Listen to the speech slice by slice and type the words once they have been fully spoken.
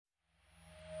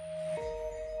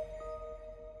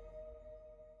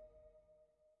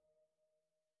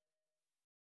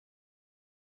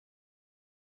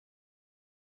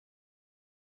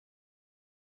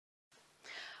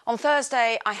On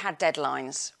Thursday, I had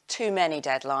deadlines, too many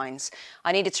deadlines.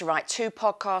 I needed to write 2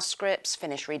 podcast scripts,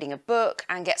 finish reading a book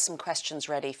and get some questions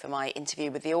ready for my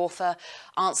interview with the author,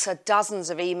 answer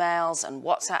dozens of emails and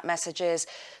WhatsApp messages,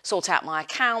 sort out my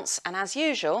accounts, and as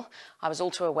usual, I was all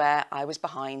too aware I was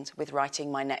behind with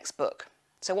writing my next book.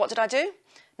 So what did I do?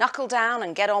 Knuckle down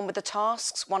and get on with the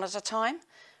tasks one at a time,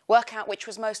 work out which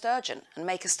was most urgent and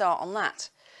make a start on that.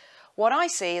 What I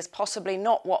see is possibly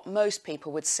not what most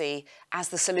people would see as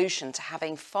the solution to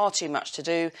having far too much to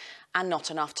do and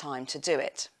not enough time to do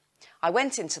it. I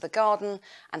went into the garden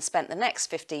and spent the next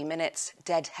 15 minutes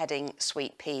deadheading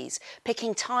sweet peas,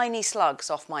 picking tiny slugs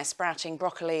off my sprouting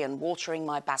broccoli and watering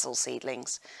my basil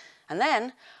seedlings. And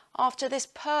then, after this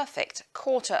perfect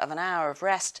quarter of an hour of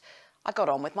rest, I got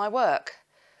on with my work.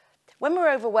 When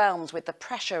we're overwhelmed with the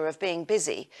pressure of being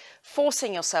busy,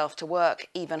 forcing yourself to work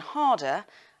even harder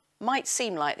might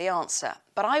seem like the answer,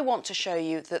 but I want to show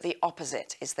you that the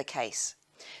opposite is the case.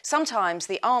 Sometimes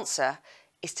the answer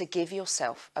is to give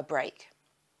yourself a break.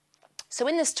 So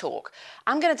in this talk,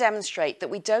 I'm going to demonstrate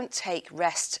that we don't take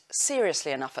rest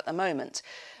seriously enough at the moment.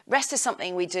 Rest is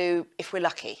something we do if we're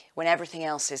lucky, when everything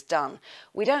else is done.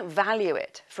 We don't value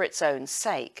it for its own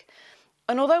sake.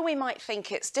 And although we might think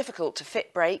it's difficult to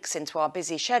fit breaks into our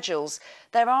busy schedules,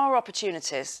 there are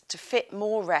opportunities to fit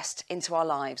more rest into our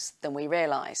lives than we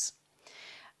realise.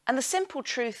 And the simple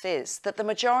truth is that the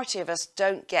majority of us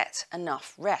don't get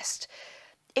enough rest.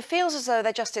 It feels as though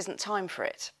there just isn't time for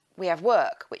it. We have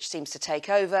work, which seems to take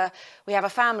over. We have a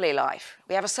family life.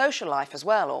 We have a social life as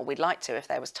well, or we'd like to if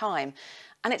there was time.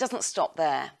 And it doesn't stop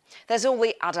there. There's all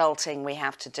the adulting we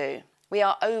have to do. We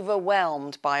are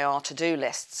overwhelmed by our to-do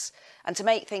lists. And to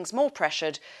make things more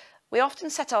pressured, we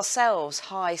often set ourselves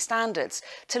high standards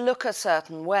to look a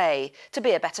certain way, to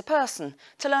be a better person,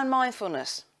 to learn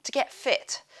mindfulness, to get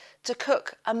fit, to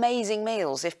cook amazing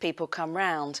meals if people come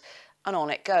round, and on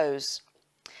it goes.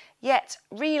 Yet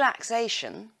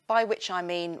relaxation, by which I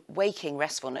mean waking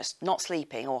restfulness, not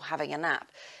sleeping or having a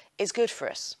nap, is good for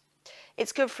us.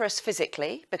 It's good for us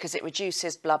physically because it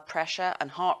reduces blood pressure and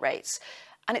heart rates,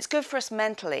 and it's good for us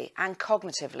mentally and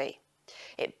cognitively.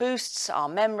 It boosts our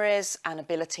memories and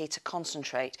ability to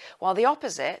concentrate, while the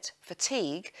opposite,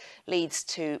 fatigue, leads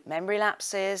to memory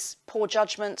lapses, poor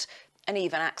judgment, and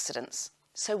even accidents.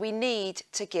 So we need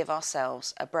to give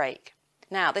ourselves a break.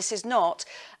 Now, this is not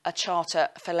a charter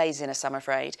for laziness, I'm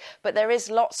afraid, but there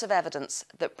is lots of evidence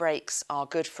that breaks are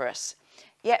good for us.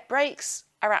 Yet breaks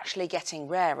are actually getting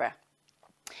rarer.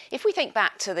 If we think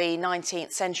back to the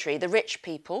 19th century, the rich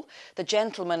people, the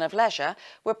gentlemen of leisure,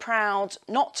 were proud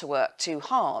not to work too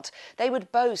hard. They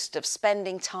would boast of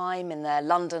spending time in their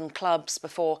London clubs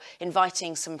before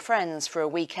inviting some friends for a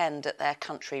weekend at their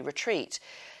country retreat.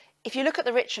 If you look at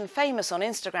the rich and famous on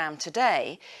Instagram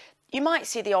today, you might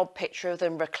see the odd picture of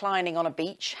them reclining on a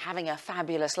beach, having a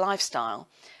fabulous lifestyle.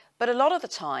 But a lot of the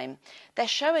time, they're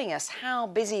showing us how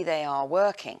busy they are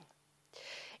working.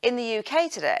 In the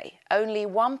UK today, only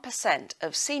 1%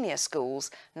 of senior schools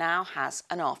now has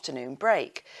an afternoon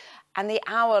break. And the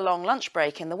hour-long lunch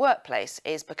break in the workplace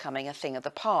is becoming a thing of the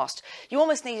past. You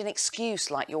almost need an excuse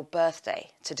like your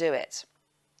birthday to do it.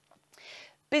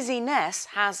 Busyness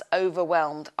has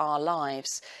overwhelmed our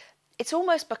lives. It's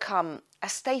almost become a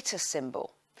status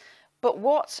symbol. But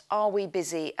what are we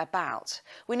busy about?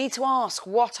 We need to ask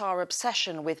what our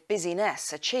obsession with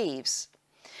busyness achieves.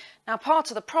 Now, part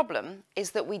of the problem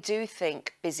is that we do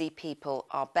think busy people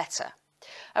are better.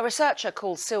 A researcher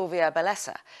called Sylvia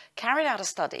Bellessa carried out a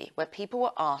study where people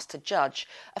were asked to judge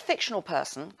a fictional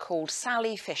person called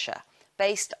Sally Fisher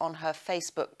based on her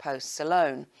Facebook posts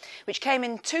alone, which came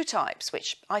in 2 types,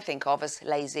 which I think of as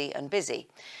lazy and busy.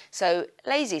 So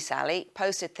lazy Sally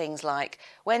posted things like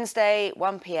Wednesday,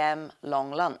 1 p.m,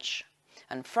 long lunch,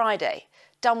 and Friday,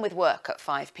 done with work at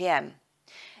 5 p.m.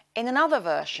 In another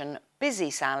version,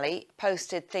 busy Sally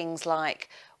posted things like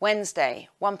Wednesday,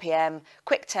 1 p.m,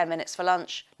 quick 10 minutes for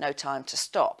lunch, no time to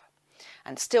stop,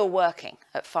 and still working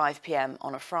at 5 p.m.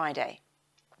 on a Friday.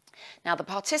 Now, the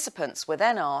participants were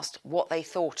then asked what they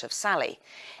thought of Sally.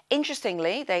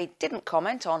 Interestingly, they didn't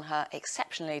comment on her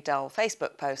exceptionally dull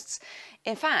Facebook posts.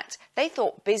 In fact, they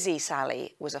thought busy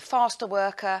Sally was a faster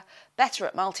worker, better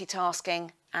at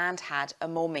multitasking, and had a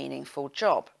more meaningful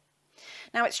job.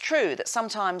 Now, it's true that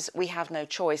sometimes we have no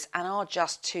choice and are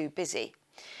just too busy.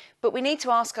 But we need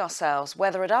to ask ourselves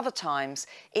whether at other times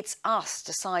it's us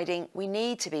deciding we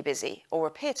need to be busy or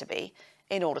appear to be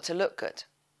in order to look good.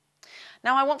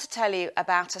 Now, I want to tell you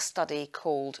about a study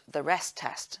called the Rest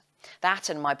Test. That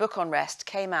and my book on rest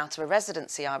came out of a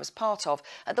residency I was part of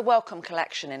at the Wellcome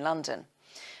Collection in London.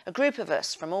 A group of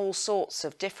us from all sorts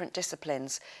of different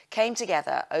disciplines came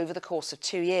together over the course of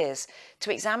 2 years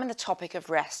to examine the topic of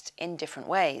rest in different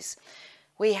ways.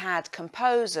 We had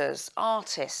composers,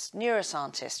 artists,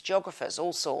 neuroscientists, geographers,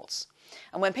 all sorts.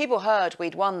 And when people heard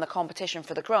we'd won the competition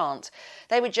for the grant,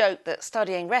 they would joke that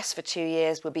studying rest for 2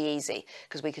 years would be easy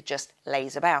because we could just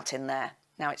laze about in there.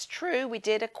 Now, it's true we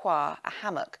did acquire a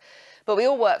hammock, but we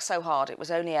all worked so hard it was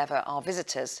only ever our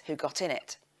visitors who got in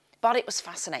it. But it was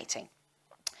fascinating.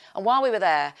 And while we were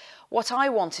there, what I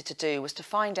wanted to do was to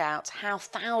find out how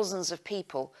thousands of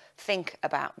people think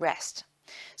about rest.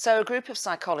 So a group of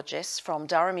psychologists from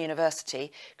Durham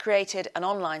University created an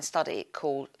online study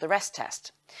called the Rest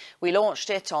Test. We launched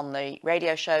it on the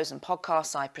radio shows and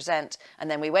podcasts I present, and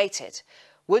then we waited.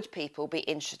 Would people be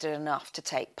interested enough to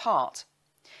take part?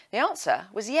 The answer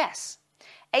was yes.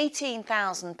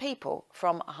 18,000 people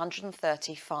from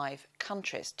 135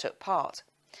 countries took part.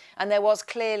 And there was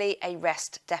clearly a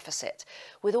rest deficit,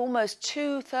 with almost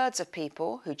 2/3 of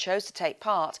people who chose to take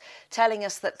part telling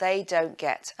us that they don't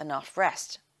get enough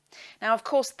rest. Now, of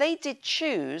course, they did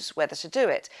choose whether to do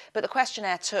it, but the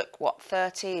questionnaire took,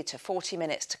 30 to 40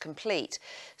 minutes to complete.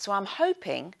 So I'm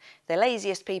hoping the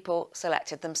laziest people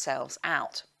selected themselves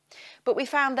out. But we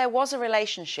found there was a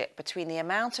relationship between the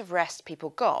amount of rest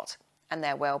people got and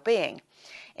their well-being.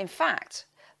 In fact,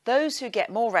 those who get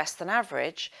more rest than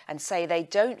average and say they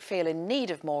don't feel in need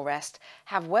of more rest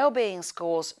have well-being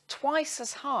scores twice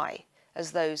as high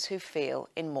as those who feel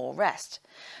in more rest.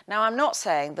 Now, I'm not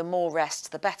saying the more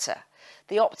rest the better.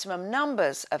 The optimum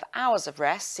numbers of hours of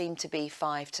rest seem to be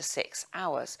 5 to 6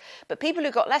 hours. But people who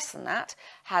got less than that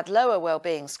had lower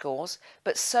well-being scores,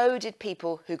 but so did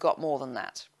people who got more than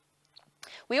that.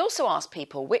 We also asked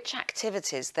people which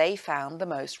activities they found the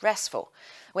most restful.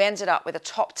 We ended up with a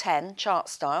top 10 chart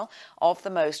style of the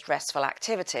most restful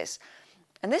activities.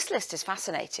 And this list is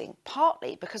fascinating,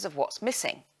 partly because of what's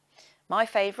missing. My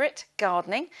favourite,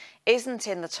 gardening, isn't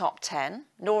in the top 10,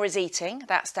 nor is eating,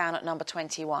 that's down at number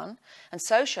 21, and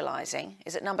socialising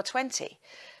is at number 20.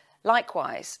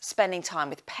 Likewise, spending time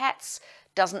with pets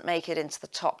doesn't make it into the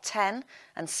top 10,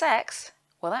 and sex,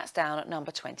 well, that's down at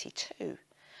number 22.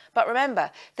 But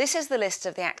remember, this is the list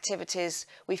of the activities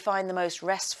we find the most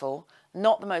restful,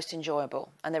 not the most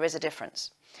enjoyable, and there is a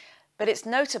difference. But it's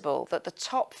notable that the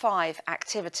top 5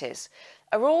 activities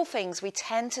are all things we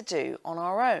tend to do on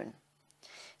our own.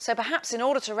 So perhaps in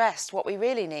order to rest, what we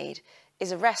really need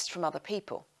is a rest from other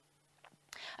people.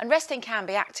 And resting can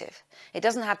be active. It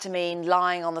doesn't have to mean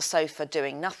lying on the sofa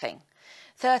doing nothing.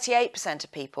 38%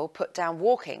 of people put down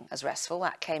walking as restful,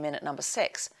 that came in at number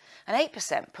 6, and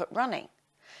 8% put running.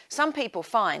 Some people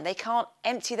find they can't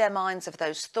empty their minds of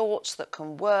those thoughts that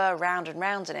can whir round and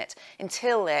round in it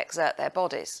until they exert their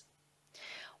bodies.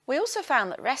 We also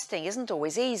found that resting isn't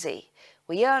always easy.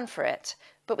 We yearn for it,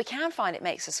 but we can find it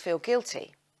makes us feel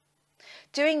guilty.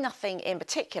 Doing nothing in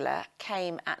particular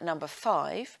came at number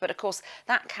 5, but of course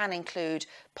that can include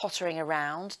pottering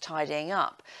around, tidying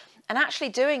up. And actually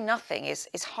doing nothing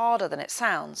is harder than it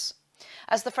sounds.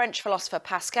 As the French philosopher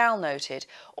Pascal noted,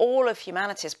 all of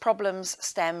humanity's problems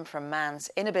stem from man's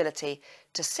inability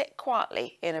to sit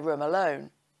quietly in a room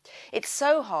alone. It's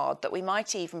so hard that we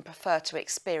might even prefer to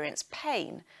experience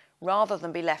pain rather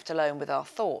than be left alone with our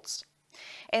thoughts.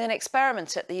 In an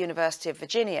experiment at the University of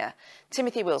Virginia,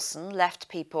 Timothy Wilson left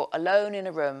people alone in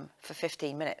a room for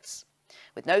 15 minutes,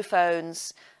 with no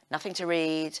phones, nothing to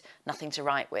read, nothing to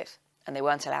write with, and they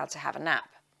weren't allowed to have a nap.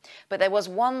 But there was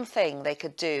one thing they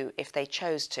could do if they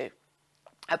chose to.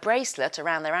 A bracelet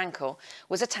around their ankle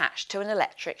was attached to an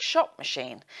electric shock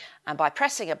machine, and by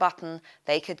pressing a button,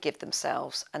 they could give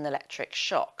themselves an electric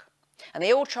shock. And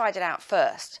they all tried it out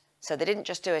first, so they didn't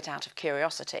just do it out of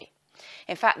curiosity.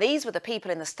 In fact, these were the people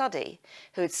in the study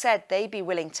who had said they'd be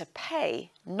willing to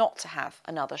pay not to have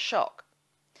another shock.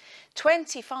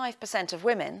 25% of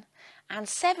women and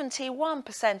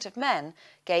 71% of men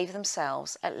gave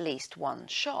themselves at least one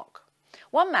shock.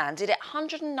 One man did it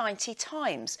 190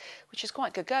 times, which is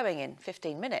quite good going in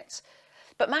 15 minutes.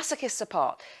 But masochists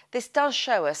apart, this does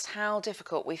show us how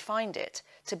difficult we find it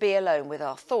to be alone with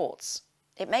our thoughts.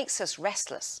 It makes us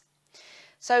restless.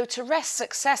 So to rest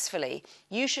successfully,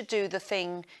 you should do the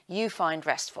thing you find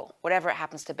restful, whatever it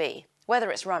happens to be,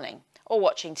 whether it's running or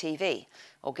watching TV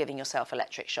or giving yourself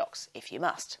electric shocks if you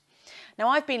must. Now,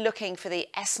 I've been looking for the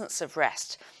essence of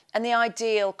rest and the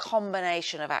ideal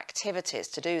combination of activities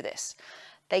to do this.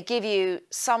 They give you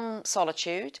some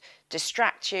solitude,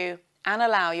 distract you, and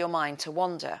allow your mind to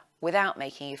wander without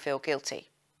making you feel guilty.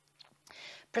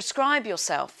 Prescribe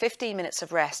yourself 15 minutes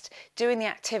of rest doing the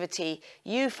activity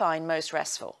you find most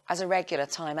restful as a regular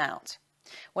time out.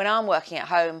 When I'm working at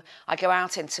home, I go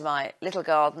out into my little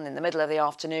garden in the middle of the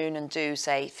afternoon and do,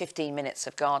 say, 15 minutes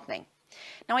of gardening.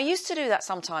 Now, I used to do that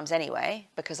sometimes anyway,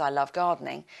 because I love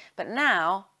gardening, but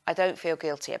now I don't feel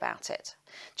guilty about it.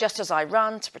 Just as I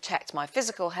run to protect my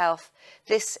physical health,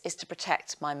 this is to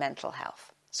protect my mental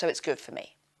health. So it's good for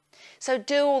me. So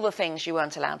do all the things you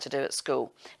weren't allowed to do at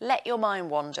school. Let your mind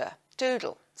wander,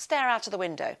 doodle, stare out of the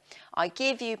window. I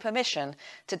give you permission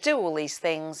to do all these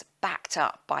things backed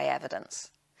up by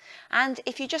evidence. And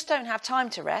if you just don't have time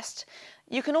to rest,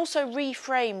 you can also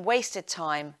reframe wasted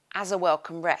time as a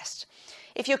welcome rest.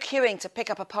 If you're queuing to pick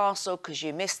up a parcel because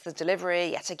you missed the delivery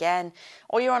yet again,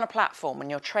 or you're on a platform when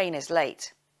your train is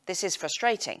late, this is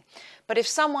frustrating. But if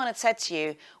someone had said to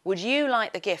you, would you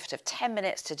like the gift of 10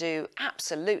 minutes to do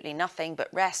absolutely nothing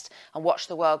but rest and watch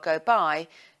the world go by,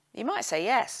 you might say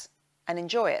yes and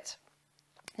enjoy it.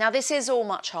 Now, this is all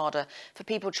much harder for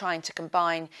people trying to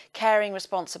combine caring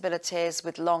responsibilities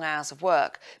with long hours of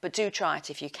work, but do try it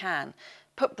if you can.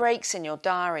 Put breaks in your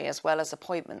diary as well as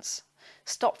appointments.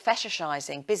 Stop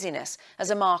fetishizing busyness as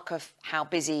a mark of how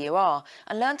busy you are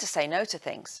and learn to say no to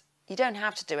things. You don't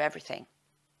have to do everything.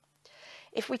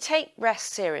 If we take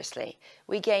rest seriously,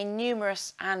 we gain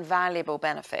numerous and valuable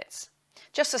benefits.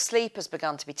 Just as sleep has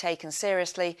begun to be taken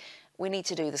seriously, we need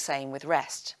to do the same with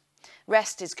rest.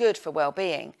 Rest is good for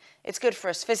well-being. It's good for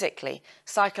us physically,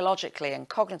 psychologically and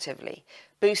cognitively,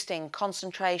 boosting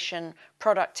concentration,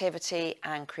 productivity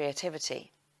and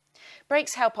creativity.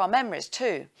 Breaks help our memories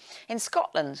too. In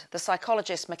Scotland, the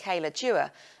psychologist Michaela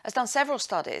Dewar has done several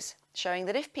studies showing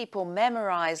that if people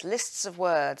memorise lists of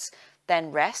words,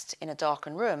 then rest in a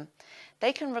darkened room,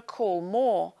 they can recall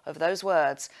more of those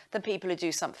words than people who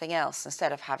do something else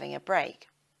instead of having a break.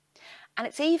 And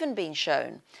it's even been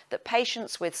shown that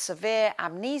patients with severe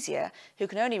amnesia, who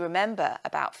can only remember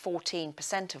about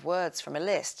 14% of words from a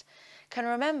list, can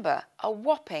remember a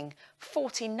whopping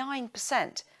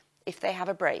 49% if they have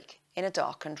a break in a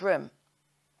darkened room.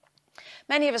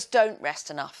 Many of us don't rest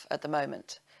enough at the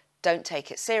moment, don't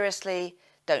take it seriously,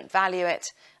 don't value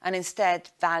it, and instead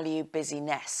value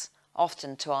busyness,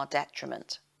 often to our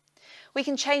detriment. We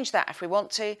can change that if we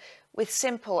want to, with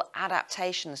simple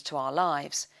adaptations to our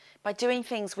lives, by doing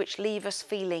things which leave us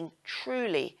feeling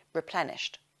truly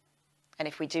replenished. And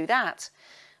if we do that,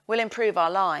 we'll improve our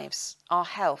lives, our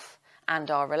health, and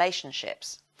our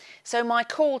relationships. So my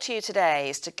call to you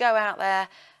today is to go out there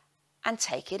and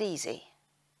take it easy.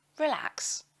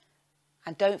 Relax.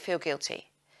 And don't feel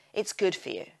guilty. It's good for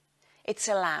you. It's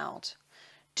allowed.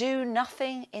 Do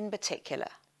nothing in particular,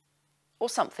 or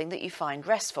something that you find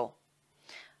restful.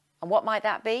 And what might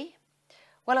that be?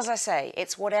 Well, as I say,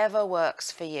 it's whatever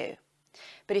works for you.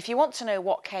 But if you want to know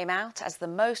what came out as the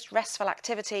most restful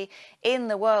activity in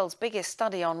the world's biggest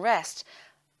study on rest,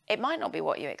 it might not be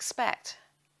what you expect.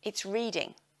 It's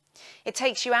reading. It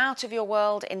takes you out of your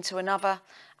world into another,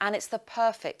 and it's the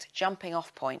perfect jumping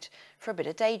off point for a bit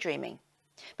of daydreaming.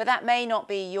 But that may not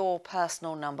be your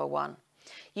personal number one.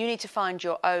 You need to find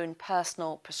your own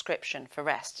personal prescription for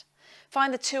rest.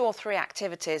 Find the 2 or 3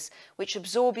 activities which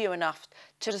absorb you enough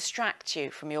to distract you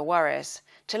from your worries,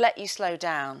 to let you slow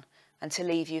down and to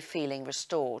leave you feeling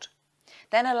restored.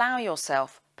 Then allow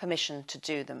yourself permission to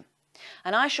do them.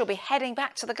 And I shall be heading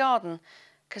back to the garden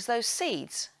because those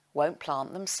seeds won't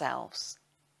plant themselves.